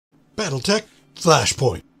BattleTech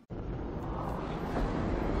Flashpoint.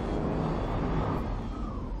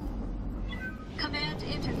 Command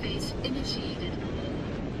interface initiated.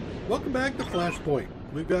 Welcome back to Flashpoint.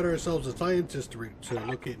 We've got ourselves a scientist to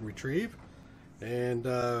locate and retrieve, and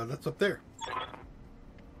that's up there.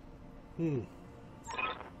 We'll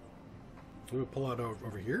pull out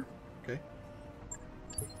over here. Okay.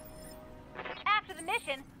 After the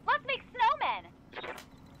mission, let's make snowmen.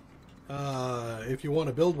 If you want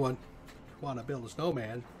to build one, want to build a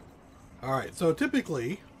snowman. All right. So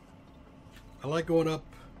typically, I like going up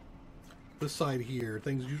this side here.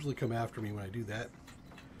 Things usually come after me when I do that.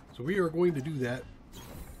 So we are going to do that.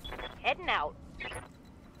 Heading out.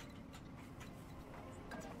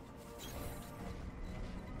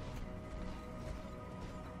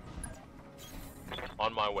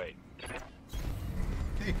 On my way.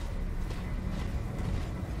 Okay.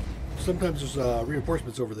 Sometimes there's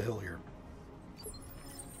reinforcements over the hill here.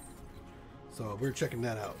 So we're checking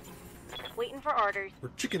that out. Waiting for orders.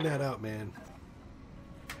 We're checking that out, man.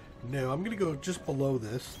 No, I'm going to go just below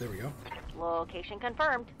this. There we go. Location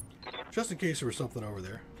confirmed. Just in case there was something over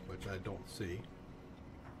there, which I don't see.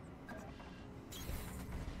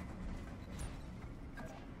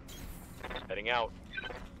 Heading out.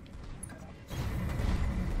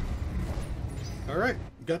 Alright,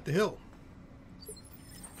 got the hill.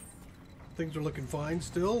 Things are looking fine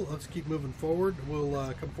still. Let's keep moving forward. We'll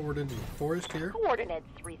come forward into the forest here. Coordinates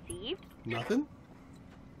received. Nothing.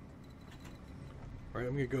 Alright,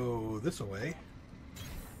 I'm going to go this way.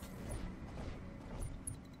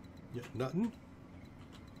 Yeah, nothing.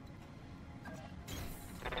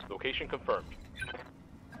 Location confirmed.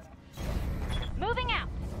 Moving out.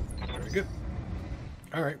 Very good.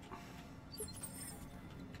 Alright.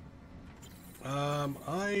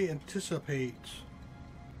 I anticipate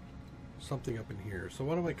something up in here. So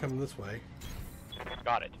why don't I come this way?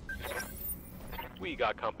 Got it. We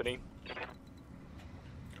got company.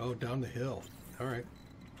 Oh, down the hill. Alright.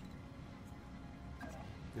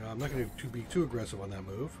 I'm not going to be too aggressive on that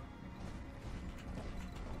move.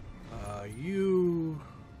 You...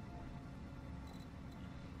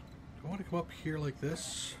 Do I want to come up here like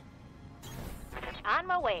this? On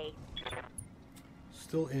my way.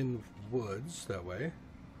 Still in woods, that way.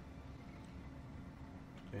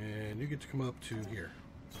 And you get to come up to here.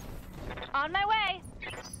 On my way.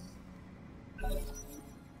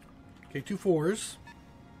 Okay, 2 4s.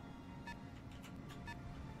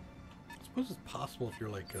 I suppose it's possible if you're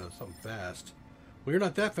like something fast. Well, you're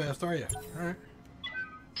not that fast, are you? Alright.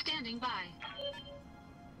 Standing by.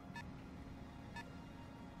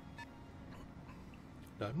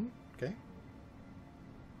 Done. Okay.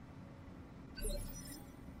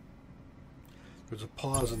 There's a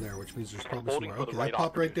pause in there, which means there's probably Holding somewhere. for Okay, the right that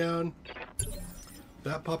popped right down.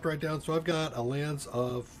 That popped right down. So I've got a lance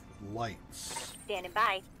of lights. Standing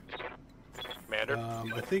by. Commander.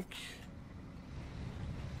 I think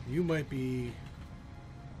you might be.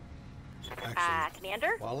 Actually,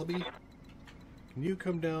 Commander? Wallaby. Can you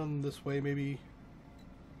come down this way, maybe?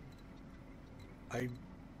 Do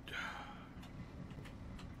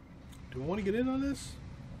I want to get in on this?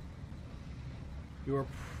 You are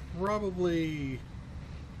probably...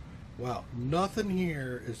 Wow, nothing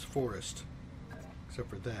here is forest. Except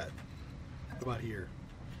for that. What about here?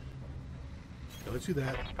 Okay, let's do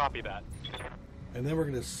that. Copy that. And then we're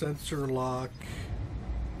going to sensor lock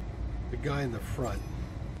the guy in the front.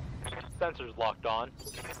 Sensors locked on.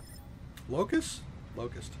 Locust?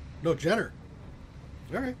 Locust. No, Jenner.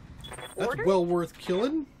 Alright. That's Order? well worth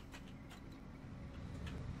killing.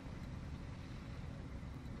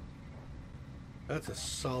 That's a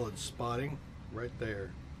solid spotting right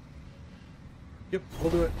there. Yep,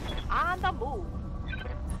 we'll do it. On the move.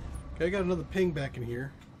 Okay, I got another ping back in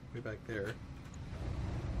here. Way back there.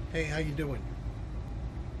 Hey, how you doing?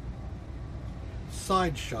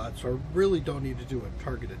 Side shot, so I really don't need to do a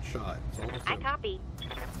targeted shot. So I'll just I copy.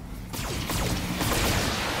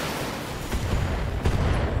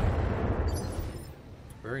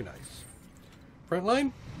 Very nice. Front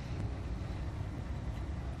line?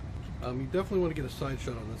 You definitely want to get a side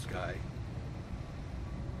shot on this guy.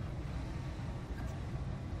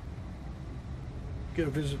 Get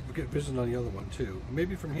vision on the other one too.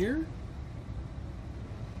 Maybe from here?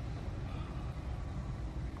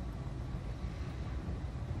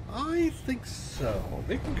 I think so.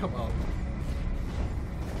 They can come up.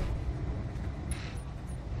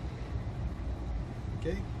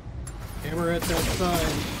 Okay. Hammer at that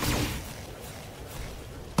side.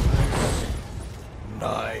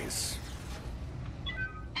 Nice.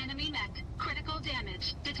 Enemy mech. Critical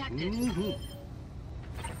damage detected. Mm-hmm.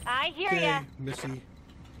 I hear Okay, ya. Missy.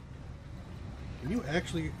 Can you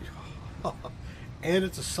actually... And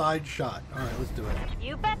it's a side shot. Alright, let's do it.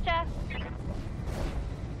 You betcha.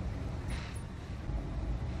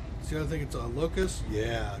 See, I think it's a locust?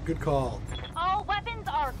 Yeah, good call. All weapons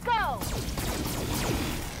are go.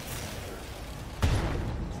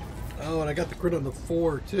 Oh, and I got the crit on the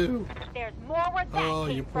 4, too. There's more where that Oh,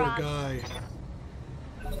 came you poor from. guy.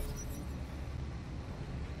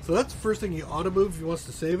 So that's the first thing he ought to move if he wants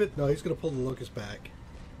to save it. No, he's going to pull the locust back,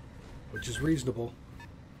 which is reasonable.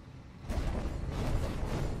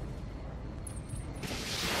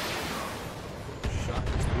 Shot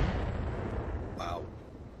 2. Wow.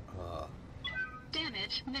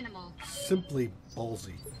 Damage minimal. Simply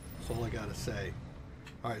ballsy. That's all I got to say.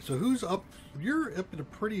 All right, so who's up? You're up in a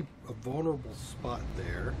pretty vulnerable spot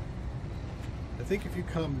there. I think if you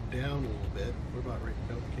come down a little bit, what about right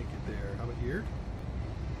now? We can't get there. How about here?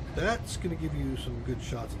 That's going to give you some good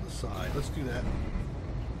shots on the side. Let's do that.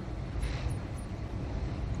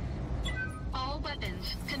 All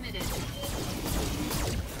weapons committed.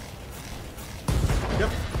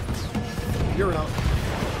 Yep. You're out.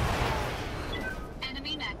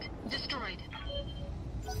 Enemy mech destroyed.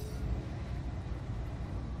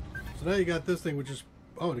 So now you got this thing, which is...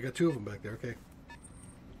 Oh, you got 2 of them back there. Okay.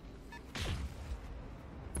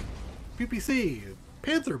 PPC.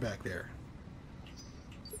 Panther back there.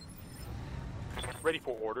 Ready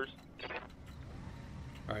for orders.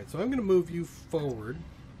 Alright, so I'm going to move you forward.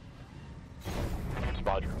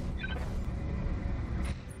 Roger.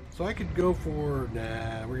 So I could go for...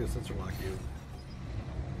 Nah, we're going to sensor lock you.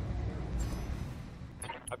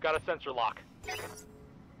 I've got a sensor lock.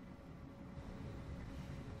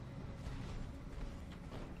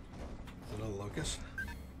 Another locust.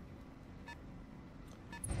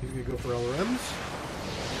 He's going to go for LRMs.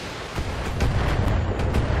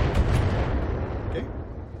 Okay.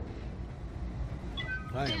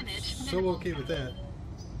 I am Damage so minimal. okay with that.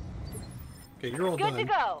 Okay, you're all Good done. to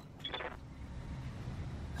go.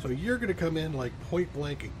 So you're going to come in like point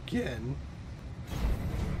blank again.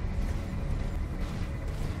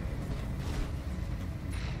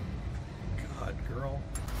 God, girl.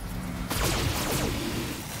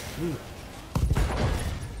 Ooh.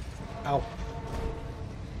 Ow.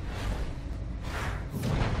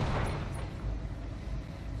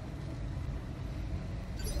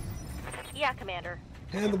 Yeah, Commander.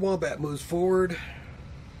 And the wombat moves forward.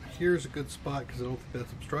 Here's a good spot because I don't think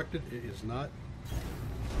that's obstructed. It is not.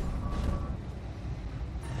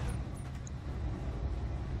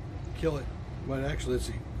 Kill it. But actually, let's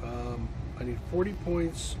see. I need 40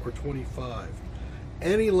 points or 25.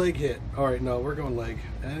 Any leg hit. All right, no, we're going leg.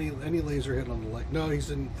 Any laser hit on the leg. No, he's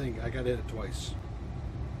in thing. I got to hit it twice.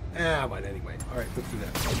 Ah, might anyway. All right, let's do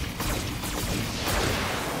that.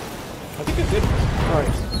 I think I did. All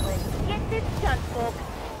right. Let's get this done, folks.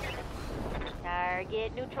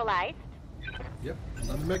 Target neutralized. Yep,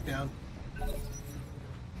 another mech down.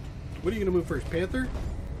 What are you going to move first? Panther?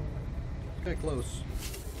 Kind of close.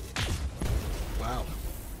 Wow.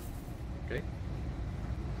 Okay.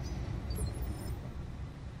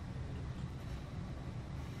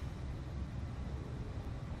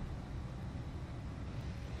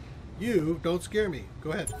 You don't scare me. Go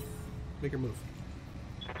ahead. Make your move.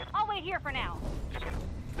 I'll wait here for now.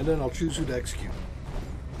 And then I'll choose who to execute.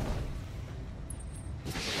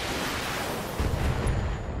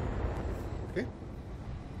 Okay.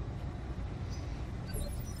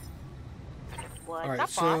 What's All right, up,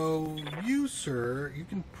 boss? so you, sir, you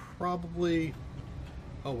can probably...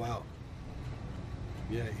 Oh, wow.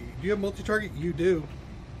 Yeah, do you have multi-target? You do.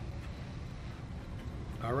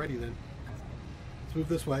 Alrighty then. Let's move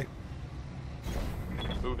this way.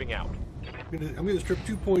 Moving out. I'm gonna strip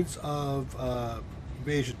 2 points of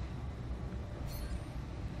evasion.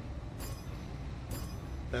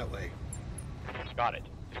 That way. Got it.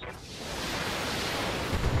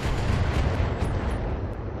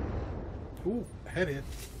 Ooh, head hit.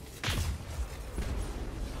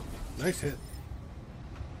 Nice hit.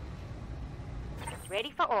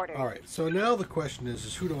 Ready for orders. All right, so now the question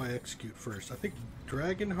is who do I execute first? I think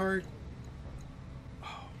Dragonheart.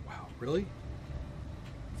 Oh wow, really?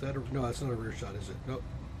 Is that a, no? That's not a rear shot, is it? Nope,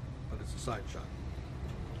 but it's a side shot.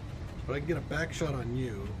 But I can get a back shot on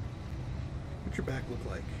you. What's your back look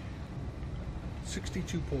like?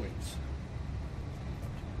 62 points.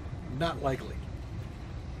 Not likely.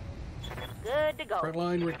 Good to go. Front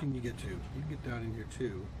line, where can you get to? You can get down in here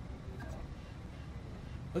too.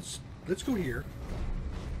 Let's go here.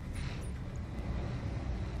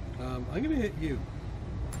 I'm gonna hit you.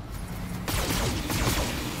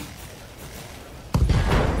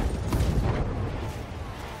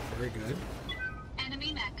 Very good.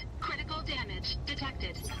 Enemy mech critical damage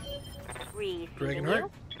detected. Receiving Dragonheart?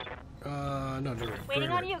 you. No. Waiting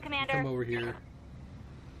on Dragonheart. you, Commander. Come over here.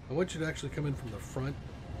 I want you to actually come in from the front.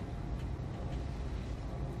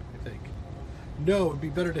 I think. No, it'd be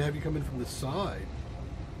better to have you come in from the side.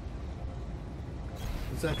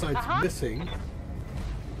 Since that side's missing,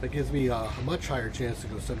 that gives me a much higher chance to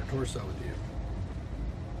go center torso with you.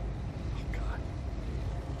 Oh, God.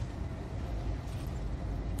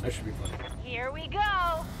 That should be fun. Here we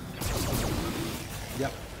go.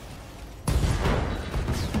 Yep.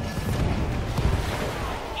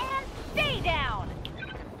 And stay down.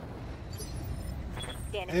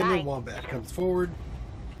 Standing And by. then Wombat comes forward.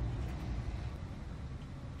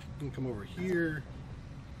 And come over here.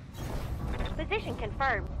 Position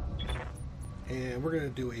confirmed. And we're going to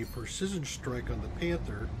do a precision strike on the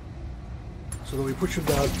Panther so that we push him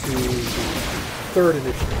down to third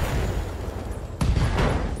initiative.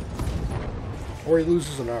 Or he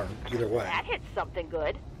loses an arm, either way. That hits something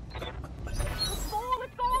good. Let's go,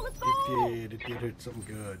 let's go, let's go. It did hit something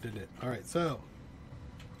good, didn't it? Alright, so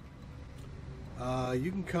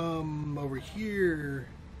you can come over here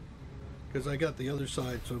because I got the other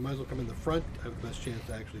side, so I might as well come in the front. I have the best chance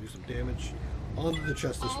to actually do some damage onto the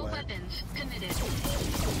chest this All way. weapons committed.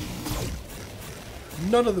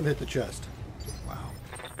 None of them hit the chest. Wow.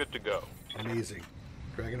 Good to go. Amazing.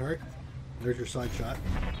 Dragonheart, there's your side shot.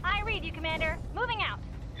 I read you, Commander. Moving out.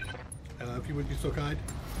 If you would be so kind.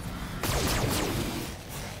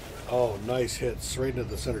 Oh, nice hits right into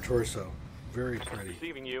the center torso. Very pretty.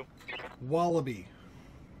 Receiving you. Wallaby.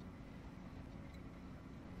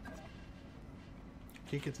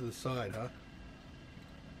 Can't get to the side, huh?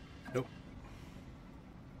 Nope.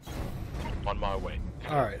 On my way.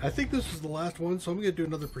 Alright, I think this is the last one, so I'm going to do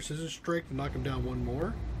another precision strike to knock him down one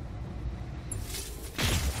more.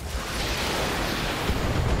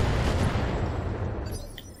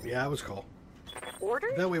 Yeah, I was called.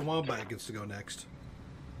 Orders? That way Wombat gets to go next.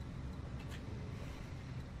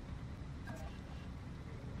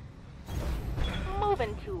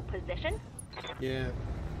 Moving to position. Yeah.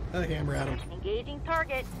 Hammer at him. Engaging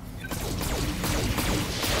target. Yep,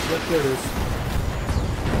 there it is.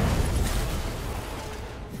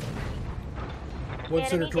 One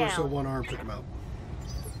center Enemy torso, down. one arm took him out.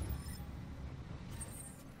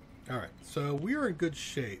 Alright, so we are in good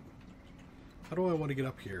shape. How do I want to get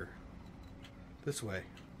up here? This way.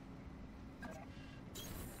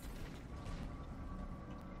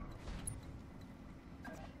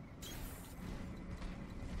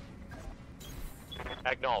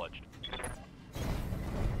 Acknowledged.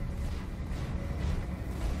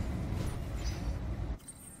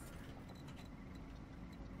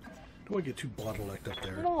 Don't want to get too bottlenecked up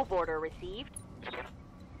there. Move order received.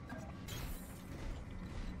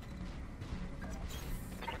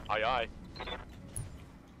 Aye, aye.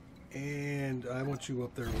 And I want you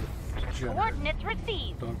up there with Jenner. Coordinates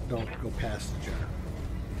received. Don't go past Jenner.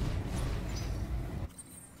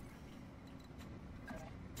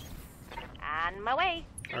 On my way.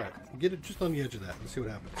 Alright, get it just on the edge of that. Let's see what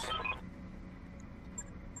happens.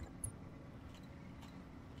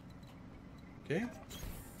 Okay.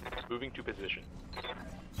 Moving to position.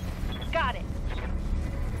 Got it.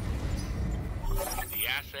 The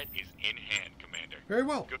asset is in hand, Commander. Very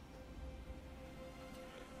well. Good.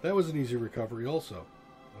 That was an easy recovery also.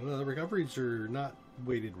 The recoveries are not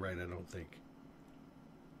weighted right, I don't think.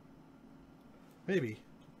 Maybe.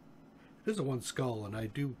 It is a one skull, and I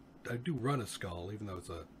do run a skull, even though it's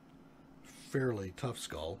a fairly tough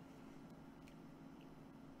skull.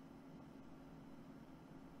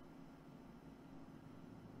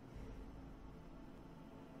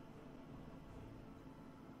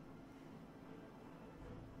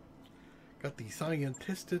 Got the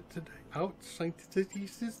scientist today out.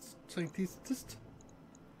 Scientist.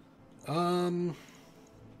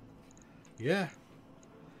 Yeah.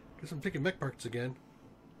 Guess I'm taking mech parts again.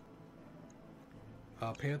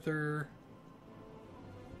 Panther,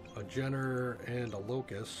 a Jenner, and a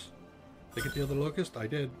Locust. Did I get the other Locust? I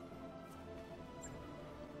did.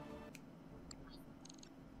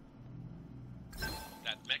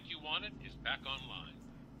 That mech you wanted is back online.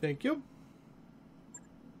 Thank you.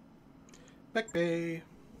 Mech Bay.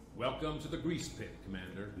 Welcome to the grease pit,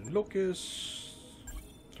 Commander. Locust.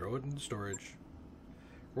 Throw it in storage.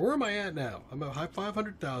 Where am I at now? I'm at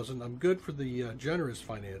 500,000. I'm good for the generous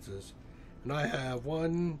finances. And I have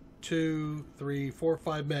 1, 2, 3, 4,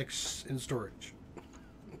 5 mechs in storage.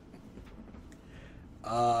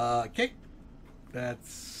 Okay.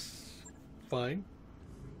 That's fine.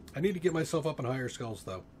 I need to get myself up in higher skulls,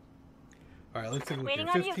 though. Alright, let's take a look Waiting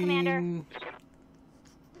here. on you, Commander.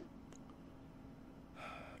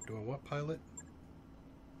 Do I want pilot?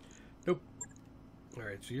 Nope.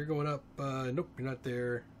 Alright, so you're going up. Nope, you're not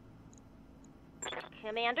there.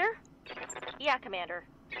 Commander? Yeah, Commander.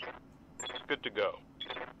 Good to go.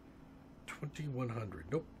 2100.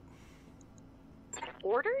 Nope.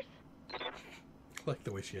 Orders? I like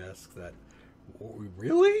the way she asks that.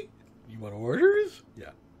 Really? You want orders?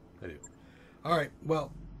 Yeah, I do. Alright,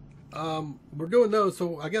 well, we're doing those,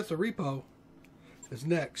 so I guess the repo is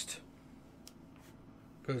next.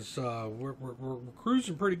 Because we're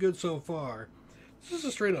cruising pretty good so far. This is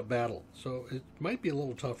a straight up battle, so it might be a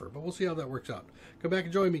little tougher, but we'll see how that works out. Come back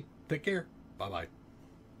and join me. Take care. Bye-bye.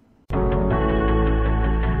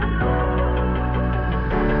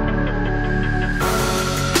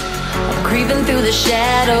 I'm creeping through the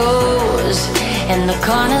shadows and the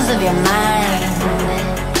corners of your mind.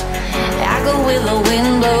 I go where the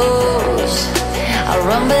wind blows. I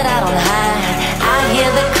run but I don't hide. I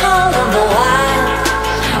hear the call of the wild,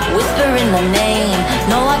 whispering the name.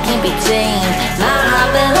 No, I can't be tamed. My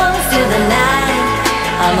heart belongs to the night.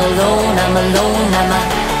 I'm alone, I'm alone, I'm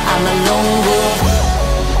a lone wolf.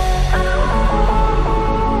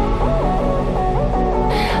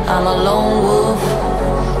 I'm a lone wolf.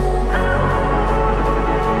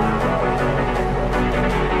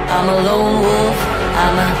 I'm a lone wolf.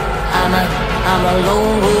 I'm a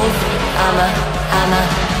lone wolf. I'm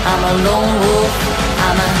a lone wolf.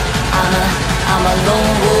 I'm a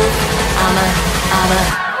lone wolf. I'm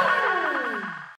a